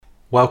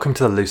Welcome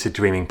to the Lucid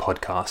Dreaming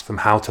podcast from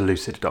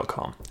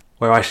howtolucid.com,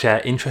 where I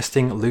share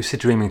interesting lucid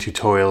dreaming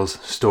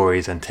tutorials,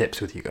 stories, and tips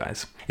with you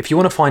guys. If you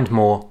want to find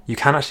more, you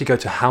can actually go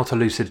to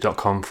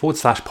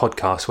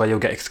howtolucid.com/podcast, where you'll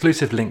get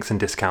exclusive links and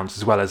discounts,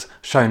 as well as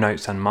show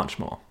notes and much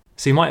more.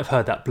 So you might have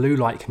heard that blue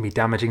light can be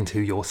damaging to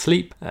your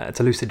sleep,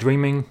 to lucid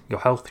dreaming,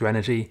 your health, your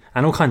energy,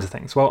 and all kinds of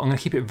things. Well, I'm going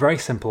to keep it very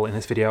simple in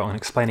this video. I'm going to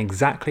explain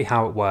exactly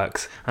how it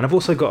works. And I've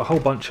also got a whole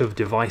bunch of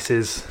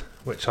devices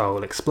which I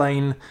will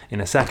explain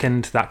in a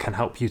second, that can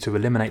help you to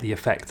eliminate the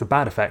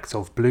bad effects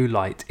of blue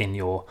light in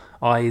your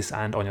eyes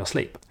and on your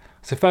sleep.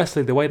 So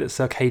firstly, the way that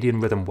circadian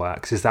rhythm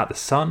works is that the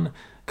sun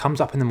comes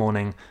up in the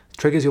morning,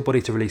 triggers your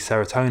body to release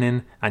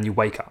serotonin, and you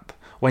wake up.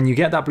 When you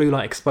get that blue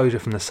light exposure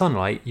from the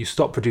sunlight, you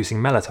stop producing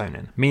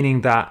melatonin,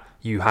 meaning that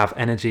you have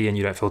energy and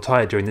you don't feel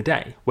tired during the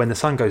day. When the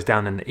sun goes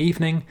down in the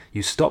evening,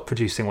 you stop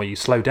producing, or you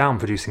slow down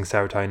producing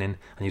serotonin,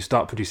 and you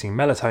start producing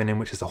melatonin,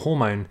 which is the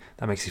hormone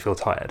that makes you feel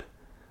tired.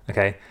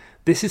 Okay?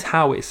 This is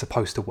how it's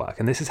supposed to work,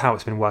 and this is how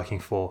it's been working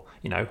for,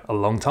 a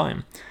long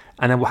time.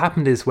 And then what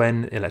happened is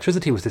when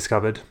electricity was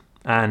discovered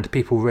and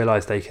people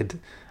realized they could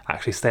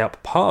actually stay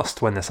up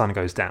past when the sun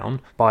goes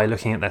down by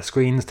looking at their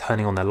screens,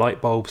 turning on their light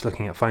bulbs,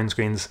 looking at phone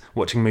screens,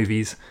 watching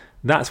movies,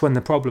 that's when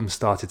the problems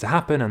started to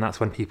happen, and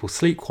that's when people's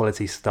sleep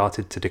quality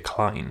started to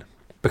decline.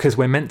 Because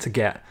we're meant to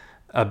get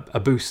a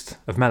boost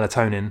of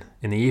melatonin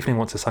in the evening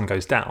once the sun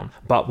goes down.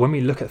 But when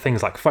we look at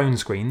things like phone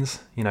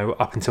screens,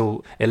 up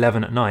until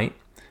 11 at night,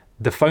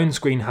 the phone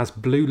screen has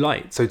blue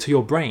light, so to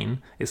your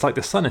brain, it's like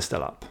the sun is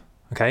still up,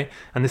 okay?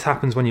 And this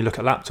happens when you look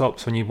at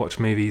laptops, when you watch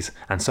movies,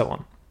 and so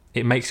on.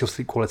 It makes your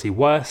sleep quality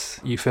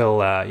worse, you feel,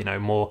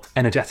 more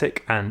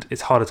energetic, and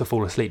it's harder to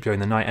fall asleep during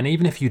the night. And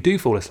even if you do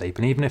fall asleep,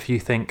 and even if you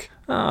think,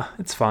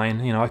 it's fine,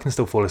 I can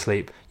still fall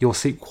asleep, your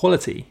sleep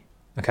quality,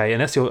 okay,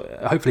 unless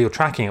hopefully you're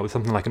tracking it with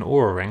something like an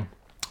Oura Ring,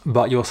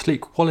 but your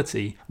sleep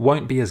quality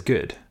won't be as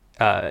good.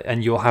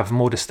 And you'll have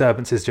more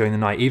disturbances during the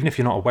night, even if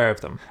you're not aware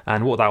of them.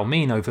 And what that will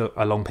mean over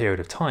a long period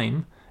of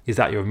time is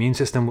that your immune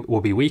system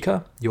will be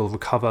weaker, you'll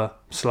recover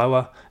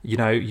slower,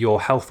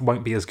 your health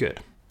won't be as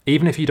good.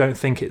 Even if you don't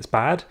think it's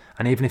bad,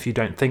 and even if you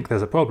don't think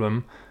there's a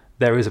problem,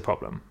 there is a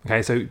problem.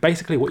 Okay, so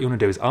basically what you want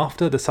to do is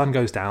after the sun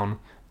goes down,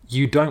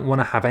 you don't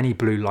want to have any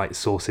blue light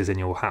sources in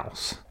your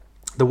house.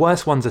 The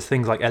worst ones are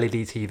things like LED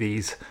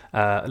TVs,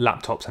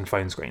 laptops, and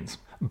phone screens.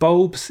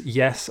 Bulbs,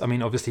 yes,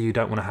 obviously you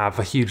don't want to have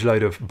a huge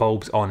load of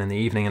bulbs on in the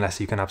evening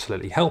unless you can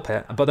absolutely help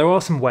it. But there are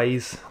some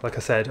ways, like I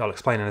said, I'll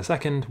explain in a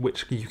second,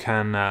 which you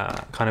can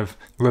kind of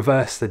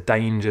reverse the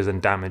dangers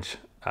and damage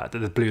that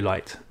the blue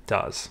light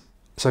does.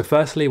 So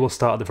firstly, we'll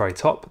start at the very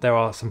top. There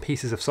are some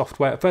pieces of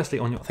software. Firstly,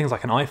 on things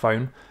like an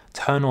iPhone,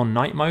 turn on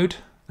night mode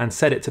and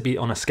set it to be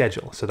on a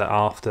schedule so that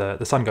after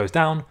the sun goes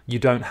down, you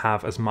don't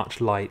have as much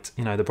light,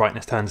 the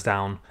brightness turns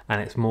down and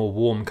it's more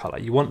warm color.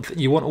 You want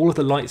all of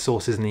the light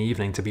sources in the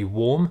evening to be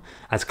warm,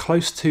 as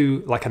close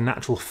to like a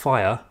natural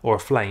fire or a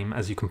flame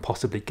as you can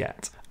possibly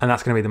get. And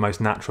that's going to be the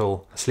most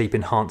natural sleep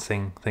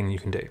enhancing thing you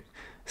can do.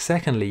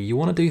 Secondly, you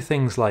want to do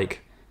things like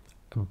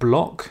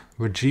block,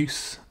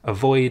 reduce,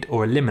 avoid,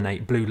 or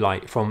eliminate blue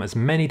light from as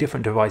many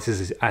different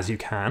devices as you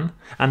can.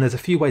 And there's a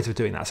few ways of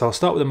doing that. So I'll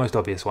start with the most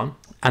obvious one,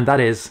 and that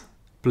is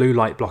blue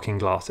light blocking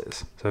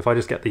glasses. So if I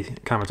just get the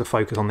camera to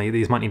focus on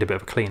these might need a bit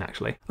of a clean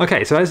actually.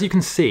 Okay, so as you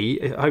can see,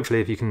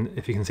 hopefully if you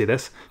can see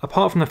this,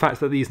 apart from the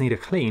fact that these need a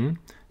clean,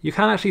 you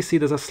can actually see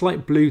there's a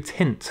slight blue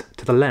tint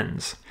to the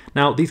lens.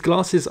 Now these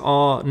glasses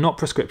are not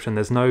prescription,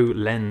 there's no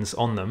lens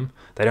on them,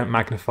 they don't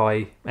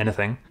magnify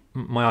anything.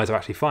 My eyes are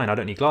actually fine, I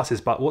don't need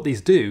glasses, but what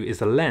these do is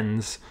the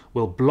lens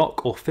will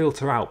block or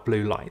filter out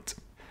blue light.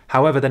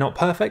 However, they're not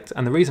perfect,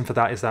 and the reason for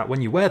that is that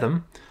when you wear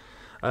them,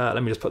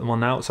 let me just put them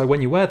on now, so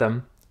when you wear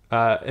them,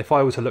 if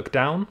I were to look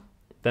down,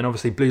 then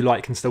obviously blue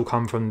light can still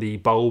come from the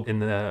bulb in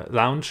the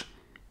lounge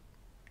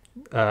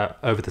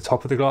over the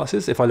top of the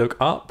glasses. If I look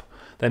up,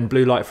 then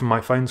blue light from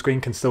my phone screen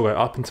can still go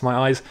up into my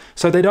eyes.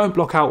 So they don't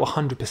block out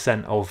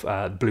 100%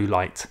 of blue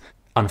light,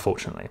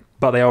 unfortunately.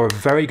 But they are a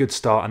very good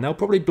start, and they'll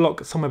probably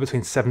block somewhere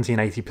between 70 and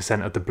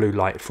 80% of the blue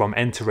light from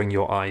entering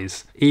your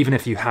eyes, even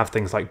if you have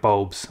things like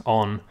bulbs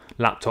on,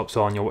 laptops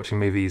on, you're watching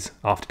movies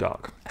after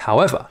dark.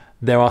 However,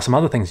 there are some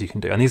other things you can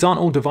do, and these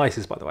aren't all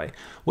devices, by the way.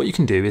 What you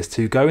can do is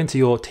to go into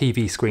your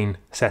TV screen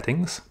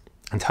settings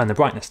and turn the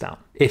brightness down.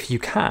 If you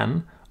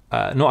can,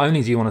 not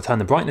only do you want to turn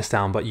the brightness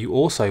down, but you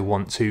also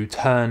want to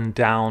turn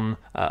down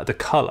the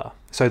color.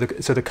 So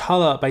the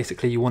color,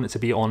 basically, you want it to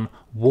be on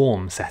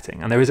warm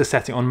setting, and there is a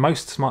setting on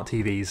most smart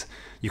TVs.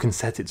 You can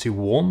set it to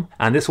warm,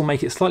 and this will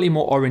make it slightly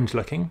more orange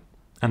looking,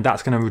 and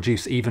that's going to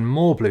reduce even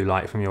more blue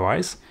light from your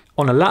eyes.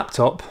 On a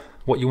laptop,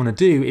 what you want to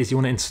do is you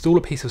want to install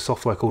a piece of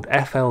software called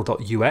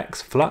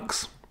FL.ux,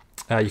 Flux.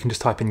 You can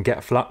just type in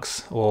get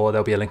Flux, or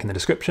there'll be a link in the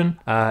description.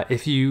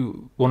 If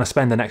you want to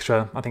spend an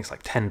extra, I think it's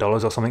like $10 or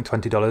something,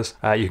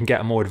 $20, you can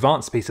get a more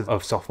advanced piece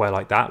of software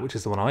like that, which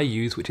is the one I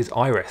use, which is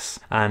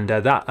Iris. And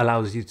that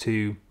allows you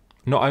to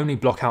not only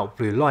block out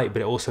blue light,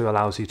 but it also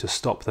allows you to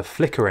stop the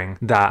flickering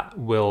that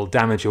will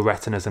damage your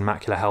retinas and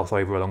macular health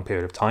over a long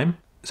period of time.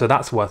 So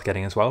that's worth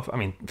getting as well. I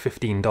mean,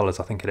 $15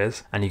 I think it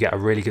is, and you get a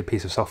really good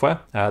piece of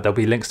software. There'll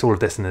be links to all of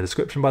this in the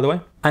description, by the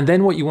way. And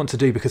then what you want to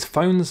do, because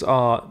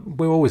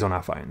we're always on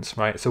our phones,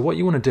 right? So what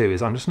you want to do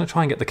is, I'm just going to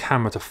try and get the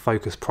camera to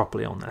focus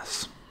properly on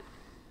this.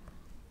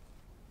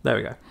 There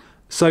we go.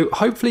 So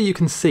hopefully you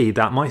can see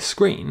that my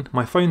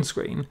phone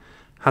screen,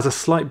 has a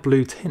slight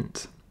blue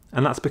tint.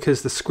 And that's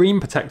because the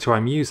screen protector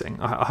I'm using,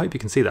 I hope you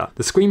can see that,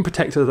 the screen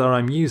protector that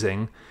I'm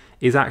using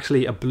is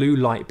actually a blue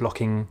light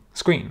blocking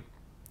screen.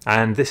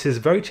 And this is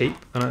very cheap,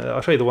 and I'll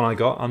show you the one I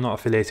got. I'm not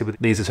affiliated with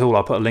these at all.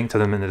 I'll put a link to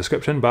them in the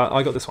description, but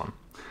I got this one.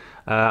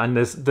 And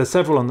there's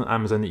several on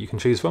Amazon that you can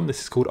choose from.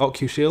 This is called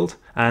OcuShield,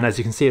 and as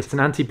you can see, it's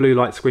an anti-blue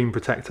light screen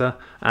protector,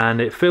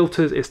 and it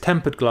filters. It's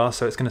tempered glass,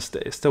 so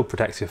it still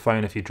protects your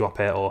phone if you drop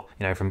it, or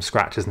from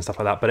scratches and stuff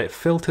like that. But it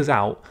filters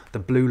out the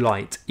blue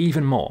light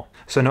even more.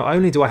 So not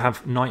only do I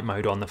have night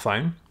mode on the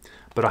phone,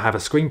 but I have a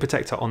screen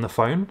protector on the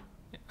phone,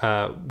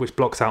 which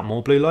blocks out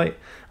more blue light.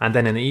 And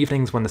then in the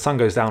evenings when the sun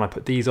goes down, I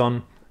put these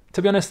on.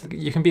 To be honest,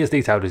 you can be as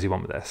detailed as you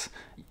want with this.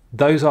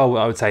 Those are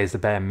what I would say is the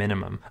bare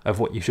minimum of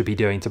what you should be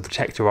doing to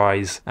protect your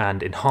eyes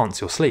and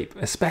enhance your sleep,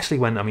 especially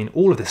when,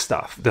 all of this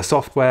stuff, the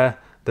software,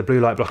 the blue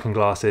light blocking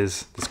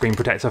glasses, the screen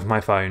protector for my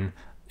phone,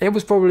 it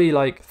was probably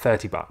like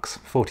 $30,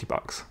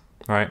 $40,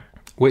 right?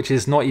 Which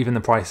is not even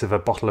the price of a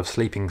bottle of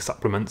sleeping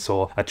supplements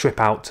or a trip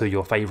out to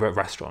your favorite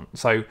restaurant.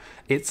 So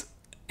it's,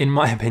 in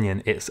my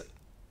opinion, it's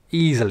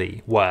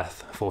easily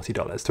worth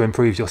 $40 to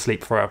improve your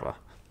sleep forever.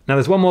 Now,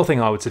 there's one more thing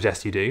I would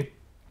suggest you do.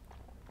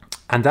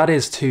 And that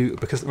is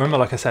because remember,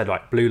 like I said,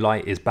 blue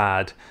light is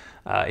bad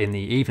in the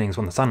evenings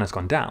when the sun has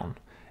gone down.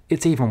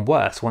 It's even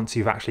worse once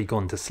you've actually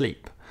gone to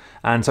sleep.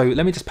 And so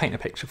let me just paint a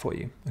picture for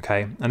you,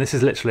 okay? And this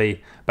is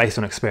literally based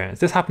on experience.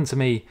 This happened to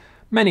me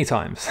many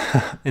times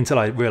until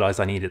I realized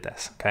I needed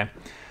this, okay?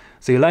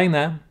 So you're laying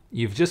there,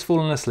 you've just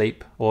fallen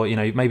asleep, or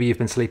maybe you've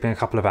been sleeping a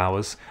couple of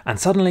hours, and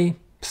suddenly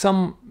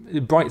some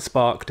bright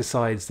spark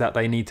decides that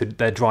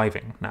they're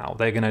driving now.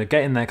 They're going to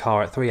get in their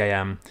car at 3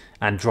 a.m.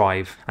 and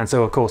drive. And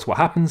so, of course, what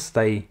happens?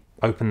 They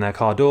open their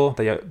car door,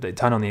 they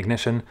turn on the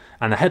ignition,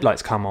 and the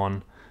headlights come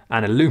on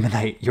and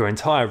illuminate your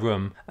entire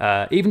room,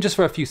 even just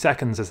for a few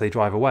seconds as they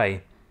drive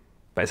away.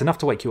 But it's enough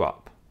to wake you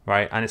up,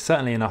 right? And it's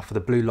certainly enough for the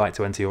blue light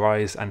to enter your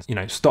eyes and,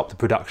 stop the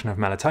production of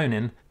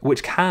melatonin,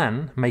 which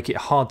can make it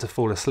hard to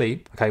fall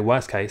asleep. Okay,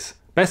 worst case.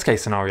 Best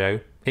case scenario,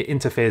 it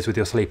interferes with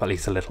your sleep at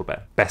least a little bit.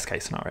 Best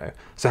case scenario.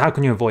 So how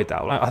can you avoid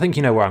that? Well, I think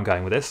you know where I'm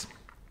going with this.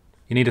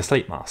 You need a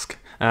sleep mask.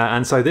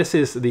 And so this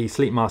is the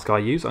sleep mask I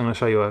use. I'm going to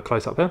show you a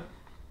close-up here.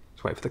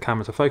 Just wait for the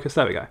camera to focus.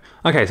 There we go.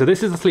 Okay, so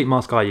this is the sleep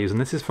mask I use, and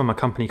this is from a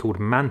company called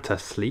Manta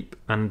Sleep.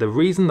 And the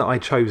reason that I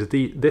chose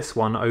this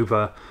one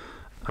over,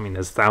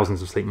 there's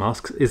thousands of sleep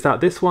masks, is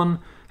that this one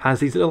has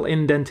these little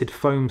indented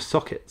foam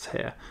sockets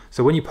here.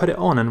 So when you put it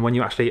on, and when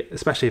you actually,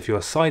 especially if you're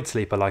a side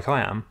sleeper like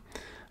I am,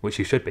 which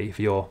you should be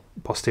for your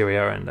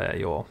posterior and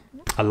your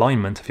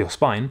alignment of your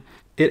spine,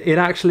 it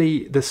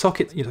actually, the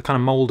sockets kind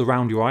of mold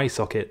around your eye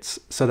sockets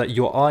so that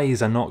your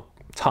eyes are not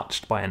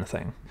touched by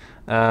anything.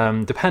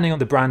 Depending on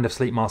the brand of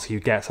sleep mask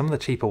you get, some of the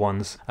cheaper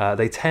ones,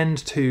 they tend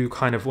to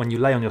kind of, when you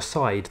lay on your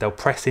side, they'll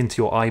press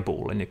into your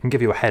eyeball and it can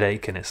give you a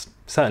headache, and it's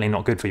certainly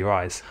not good for your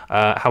eyes.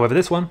 However,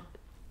 this one,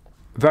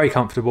 very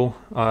comfortable.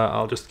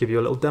 I'll just give you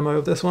a little demo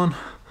of this one.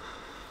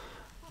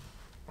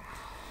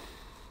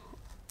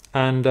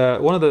 And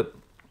one of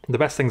the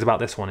best things about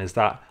this one is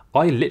that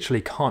I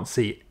literally can't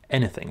see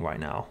anything right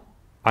now.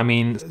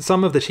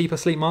 Some of the cheaper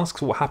sleep masks,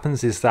 what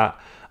happens is that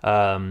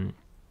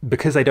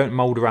because they don't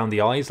mold around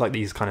the eyes like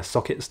these kind of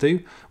sockets do,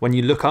 when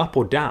you look up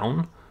or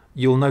down,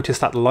 you'll notice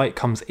that the light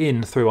comes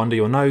in through under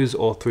your nose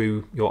or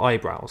through your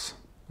eyebrows.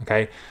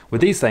 Okay, with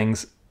these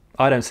things,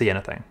 I don't see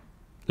anything.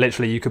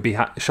 Literally, you could be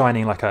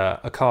shining like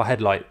a car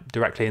headlight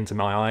directly into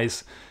my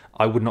eyes.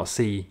 I would not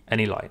see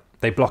any light.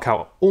 They block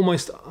out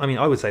almost,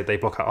 I would say they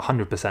block out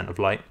 100% of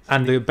light.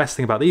 And the best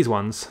thing about these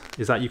ones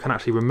is that you can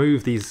actually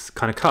remove these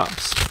kind of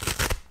cups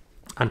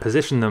and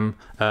position them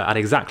at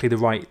exactly the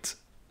right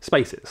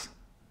spaces.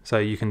 So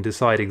you can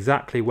decide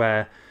exactly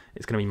where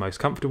it's going to be most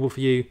comfortable for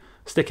you,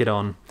 stick it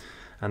on,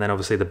 and then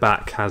obviously the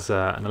back has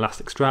an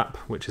elastic strap,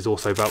 which is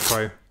also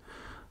Velcro.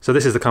 So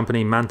this is the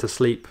company Manta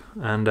Sleep,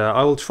 and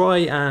I will try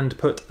and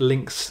put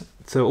links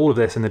to all of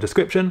this in the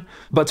description.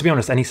 But to be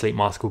honest, any sleep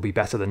mask will be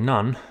better than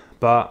none.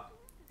 But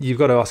you've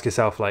got to ask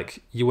yourself,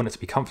 you want it to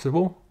be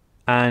comfortable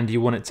and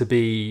you want it to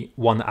be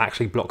one that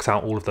actually blocks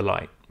out all of the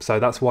light. So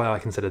that's why I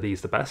consider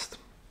these the best.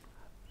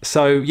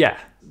 So yeah,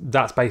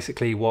 that's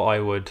basically what I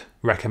would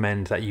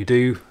recommend that you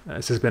do.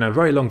 This has been a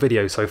very long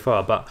video so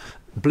far, but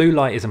blue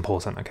light is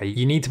important, okay?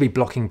 You need to be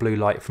blocking blue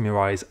light from your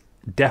eyes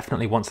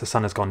definitely once the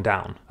sun has gone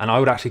down. And I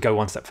would actually go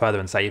one step further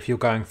and say if you're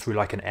going through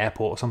like an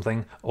airport or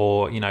something,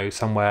 or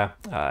somewhere,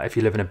 if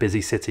you live in a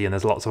busy city and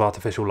there's lots of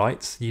artificial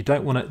lights, you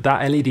don't want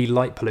that LED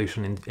light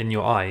pollution in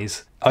your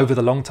eyes. Over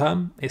the long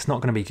term, it's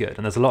not going to be good.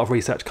 And there's a lot of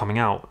research coming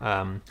out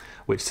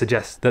which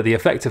suggests that the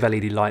effect of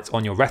LED lights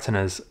on your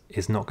retinas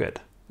is not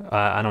good.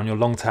 And on your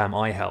long-term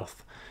eye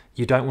health,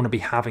 you don't want to be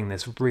having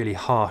this really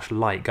harsh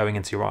light going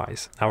into your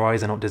eyes. Our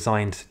eyes are not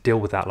designed to deal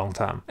with that long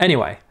term.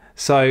 Anyway,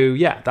 So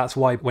yeah, that's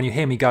why when you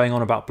hear me going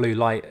on about blue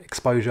light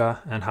exposure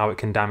and how it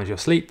can damage your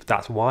sleep,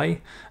 that's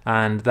why.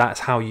 And that's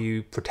how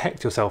you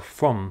protect yourself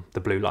from the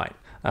blue light.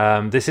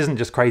 This isn't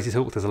just crazy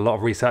talk. There's a lot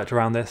of research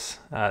around this.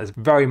 It's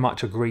very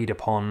much agreed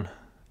upon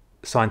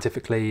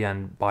scientifically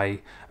and by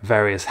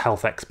various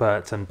health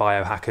experts and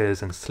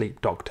biohackers and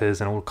sleep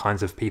doctors and all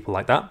kinds of people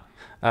like that.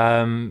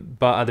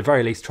 But at the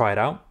very least, try it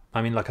out.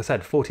 I mean, like I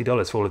said,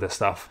 $40 for all of this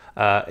stuff.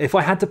 If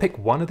I had to pick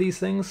one of these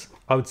things,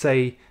 I would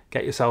say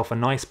get yourself a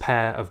nice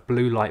pair of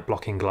blue light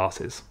blocking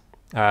glasses.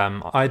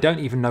 I don't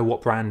even know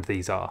what brand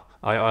these are.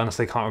 I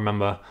honestly can't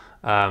remember.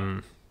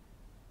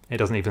 It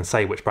doesn't even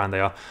say which brand they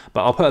are.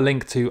 But I'll put a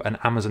link to an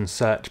Amazon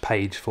search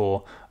page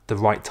for the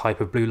right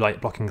type of blue light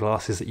blocking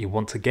glasses that you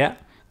want to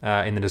get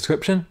in the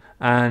description.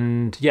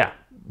 And yeah,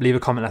 leave a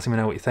comment letting me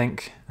know what you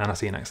think, and I'll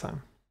see you next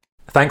time.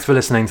 Thanks for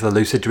listening to the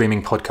Lucid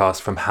Dreaming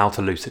podcast from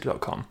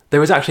howtolucid.com.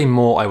 There is actually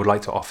more I would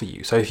like to offer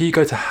you. So if you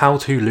go to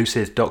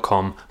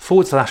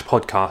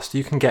howtolucid.com/podcast,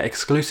 you can get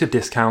exclusive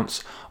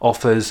discounts,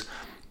 offers,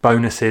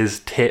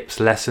 bonuses, tips,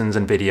 lessons,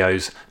 and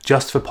videos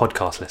just for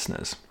podcast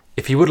listeners.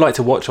 If you would like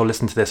to watch or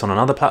listen to this on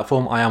another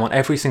platform, I am on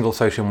every single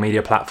social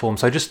media platform,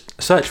 so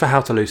just search for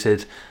How to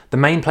Lucid. The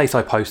main place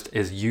I post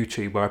is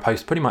YouTube, where I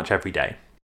post pretty much every day.